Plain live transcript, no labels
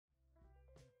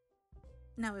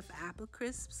Now, if apple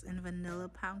crisps and vanilla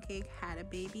pound cake had a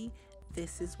baby,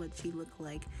 this is what she looked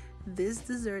like. This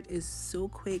dessert is so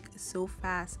quick, so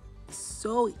fast,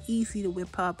 so easy to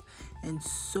whip up, and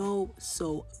so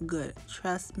good.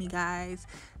 Trust me, guys,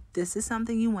 this is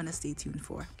something you want to stay tuned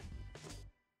for.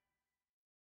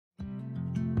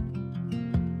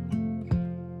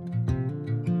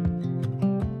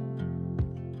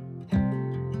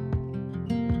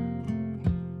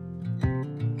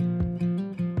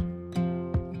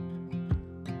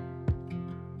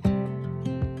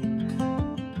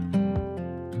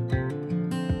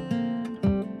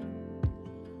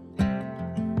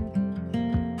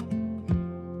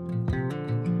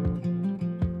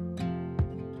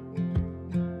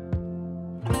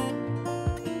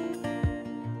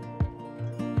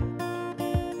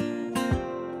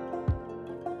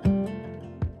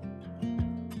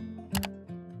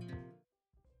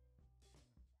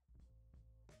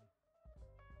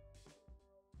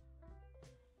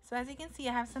 So as you can see,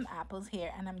 I have some apples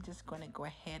here, and I'm just going to go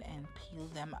ahead and peel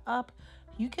them up.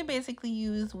 You can basically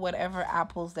use whatever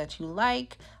apples that you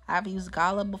like. I've used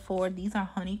Gala before. These are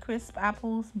Honeycrisp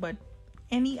apples, but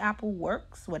any apple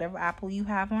works. Whatever apple you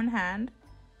have on hand,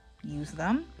 use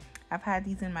them. I've had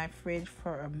these in my fridge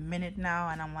for a minute now,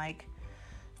 and I'm like,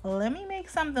 let me make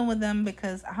something with them,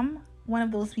 because I'm one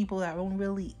of those people that don't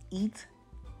really eat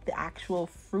the actual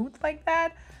fruit like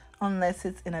that unless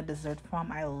it's in a dessert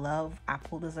form. I love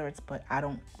apple desserts, but I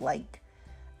don't like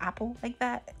apple like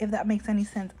that, if that makes any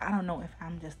sense. I don't know if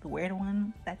I'm just the weird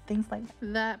one that thinks like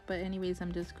that, but anyways,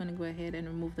 I'm just gonna go ahead and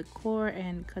remove the core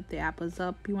and cut the apples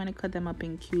up. You want to cut them up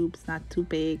in cubes, not too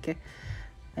big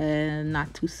and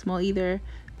not too small either.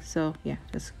 So yeah,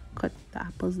 just cut the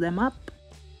apples them up.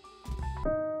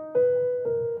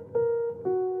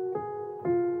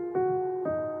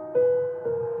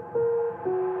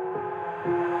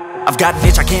 I've got an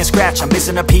itch I can't scratch, I'm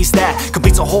missing a piece that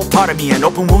completes a whole part of me, an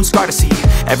open wound scar to see.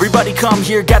 Everybody come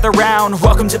here, gather round,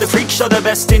 welcome to the freak show, the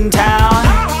best in town.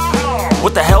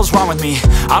 What the hell's wrong with me?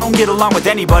 I don't get along with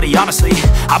anybody, honestly.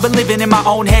 I've been living in my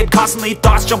own head constantly,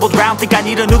 thoughts jumbled round, think I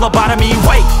need a new lobotomy.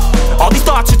 Wait, all these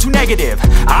thoughts are too negative,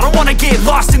 I don't wanna get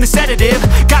lost in the sedative.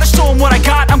 Gotta show them what I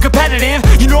got, I'm competitive.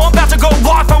 You know I'm about to go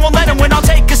off, I won't let them win, I'll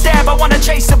take a stab. I wanna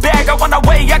chase a bag, I want a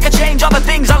way I can change all the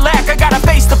things I lack. I gotta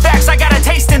face the facts, I got a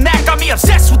taste in that. Got me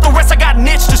obsessed with the rest, I got an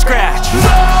itch to scratch. Slowly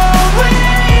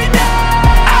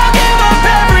now, I'll give up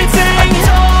everything.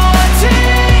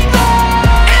 Daunting though,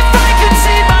 if I could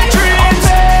see my dreams,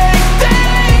 I'll make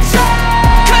things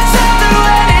right. 'Cause I'll do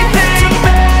anything to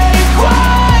make what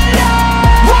I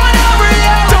want a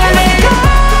reality. Don't let go,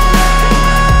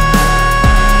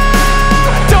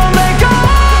 don't let go.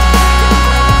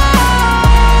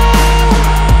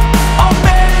 I'll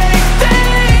make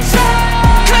things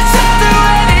right. 'Cause I'll do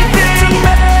anything to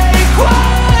make what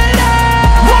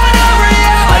I want a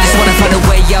reality. I just wanna find a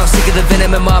way out, sick of the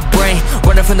venom in my brain.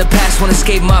 Running from the past, wanna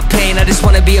escape my pain. I just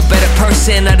wanna be a better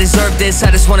person, I deserve this.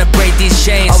 I just wanna break these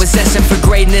chains. Always destined for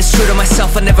greatness, true to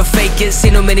myself, I never fake it.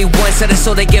 Seen too many once that I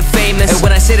so they get famous. And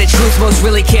when I say the truth, most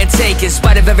really can't take it. In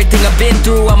spite of everything I've been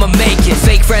through, I'ma make it.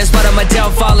 Fake friends, but on my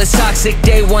downfall is toxic.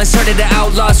 Day one, started the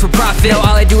outlaws for profit. Now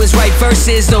all I do is write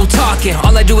verses, no talking.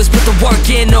 All I do is put the work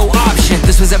in, no option.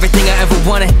 This was everything I ever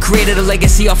wanted. Created a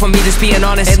legacy off of me, just being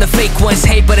honest. And the fake ones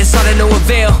hate, but it's all to no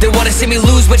avail. They wanna see me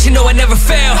lose, but you know I never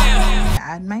fail.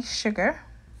 Add my sugar,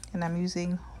 and I'm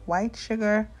using white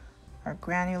sugar or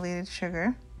granulated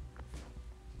sugar.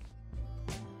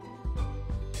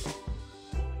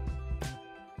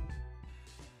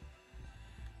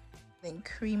 Then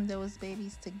cream those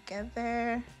babies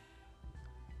together.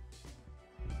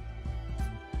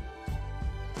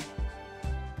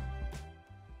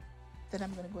 Then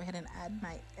I'm going to go ahead and add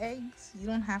my eggs. You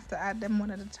don't have to add them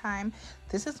one at a time.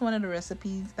 This is one of the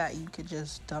recipes that you could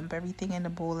just dump everything in the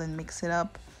bowl and mix it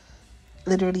up.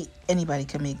 Literally anybody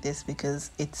can make this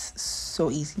because it's so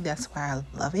easy. That's why I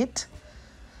love it.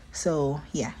 So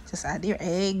yeah, just add your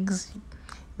eggs.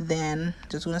 Then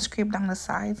just going to scrape down the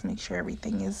sides, make sure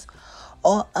everything is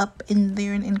all up in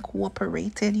there and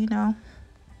incorporated, you know.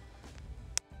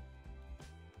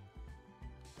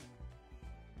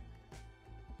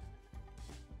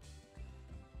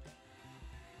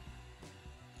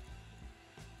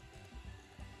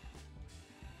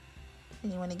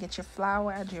 Then you want to get your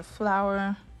flour, add your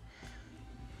flour,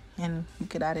 and you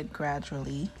could add it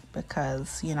gradually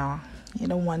because, you know, you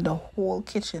don't want the whole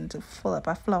kitchen to fill up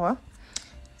with flour.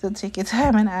 So take your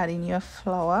time and add in your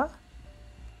flour.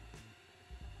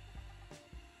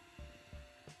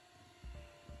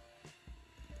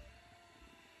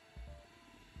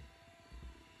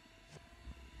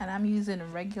 And I'm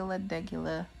using regular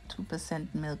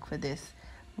 2% milk for this.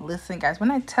 Listen, guys,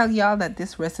 when I tell y'all that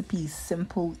this recipe is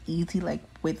simple, easy, like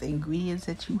with ingredients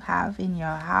that you have in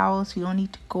your house, you don't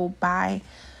need to go buy.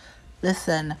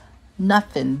 Listen,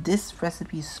 nothing. This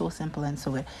recipe is so simple and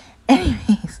so good.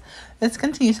 Anyways, let's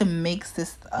continue to mix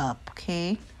this up,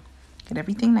 okay? Get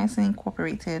everything nice and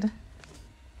incorporated.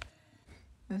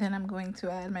 Then I'm going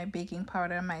to add my baking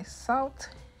powder, my salt,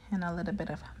 and a little bit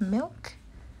of milk,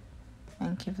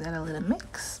 and give that a little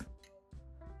mix.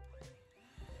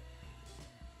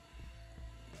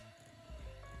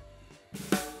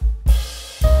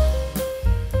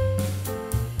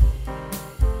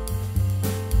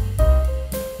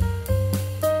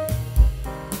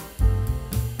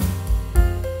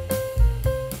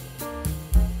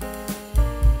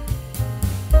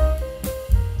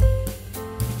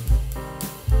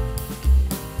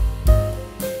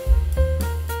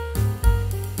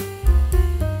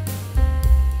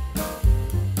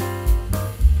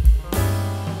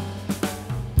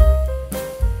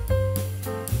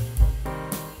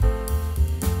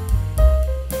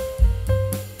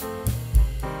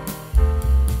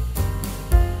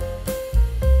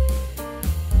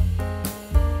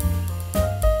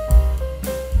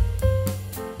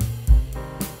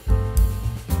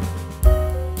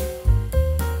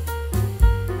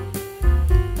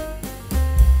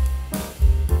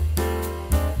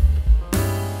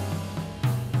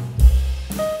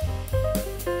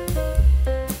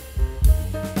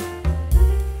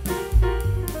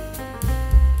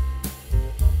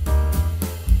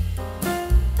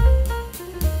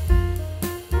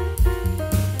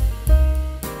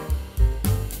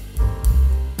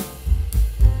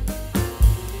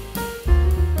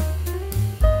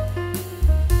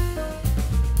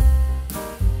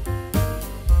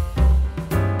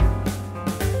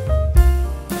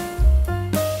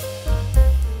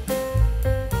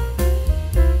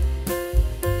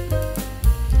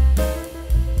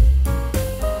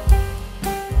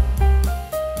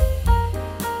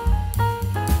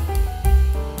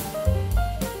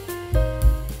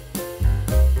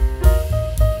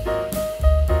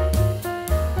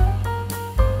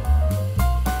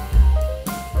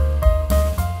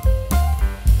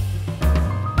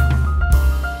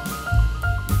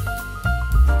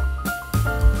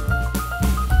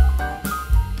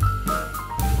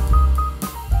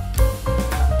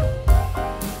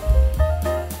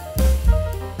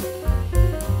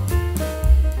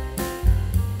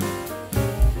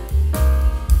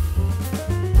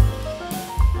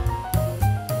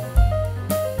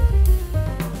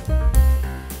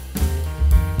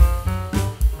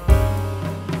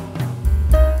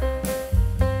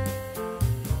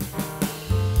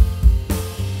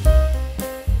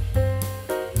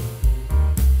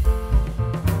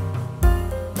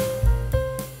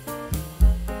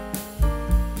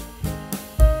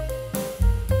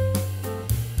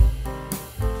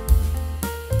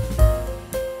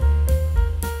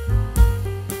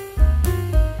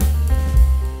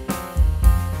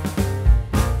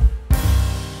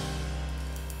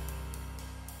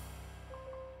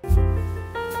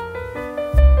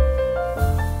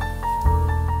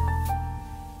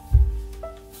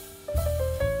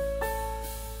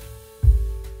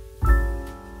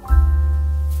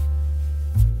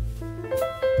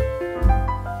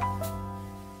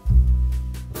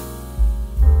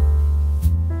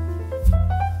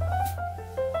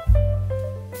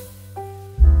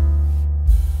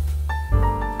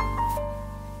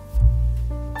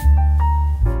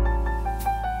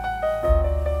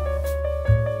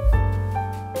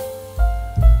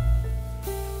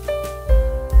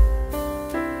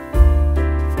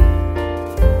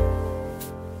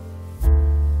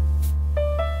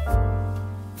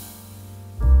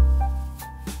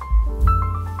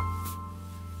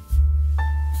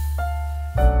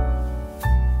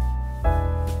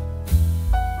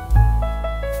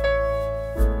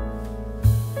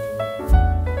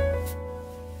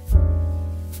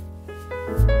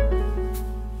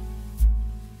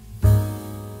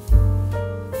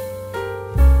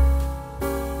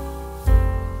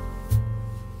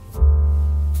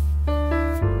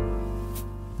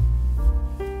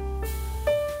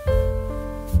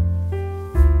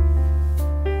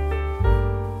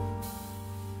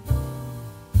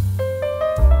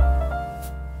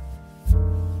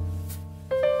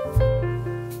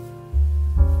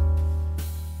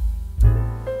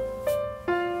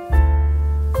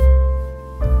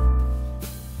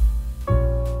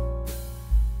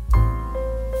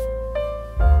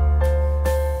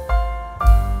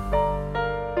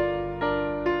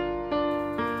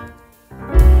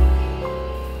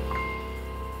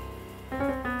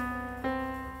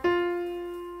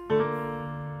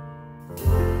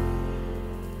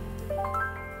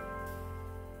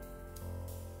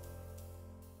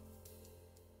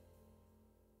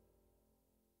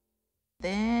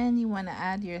 Then you want to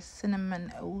add your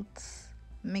cinnamon oats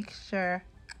mixture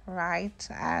right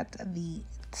at the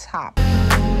top.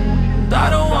 I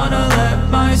don't wanna let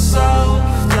myself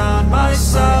down,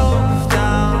 myself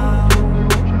down.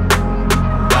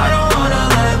 I don't wanna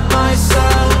let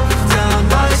myself down,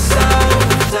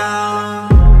 myself down.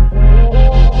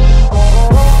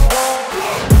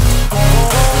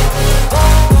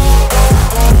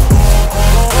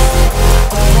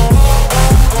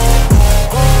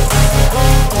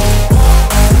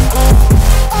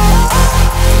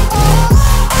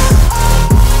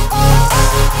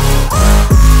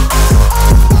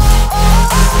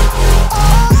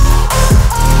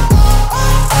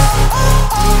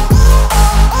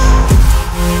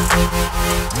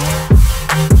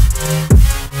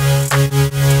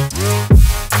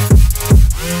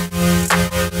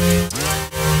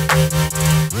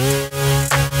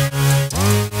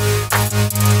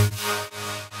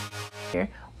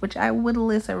 Which I would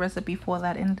list a recipe for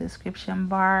that in the description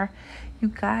bar. You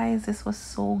guys, this was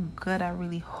so good. I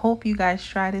really hope you guys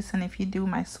try this, and if you do,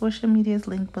 my social media is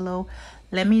linked below.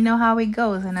 Let me know how it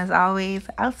goes, and as always,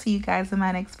 I'll see you guys in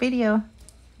my next video.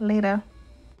 Later.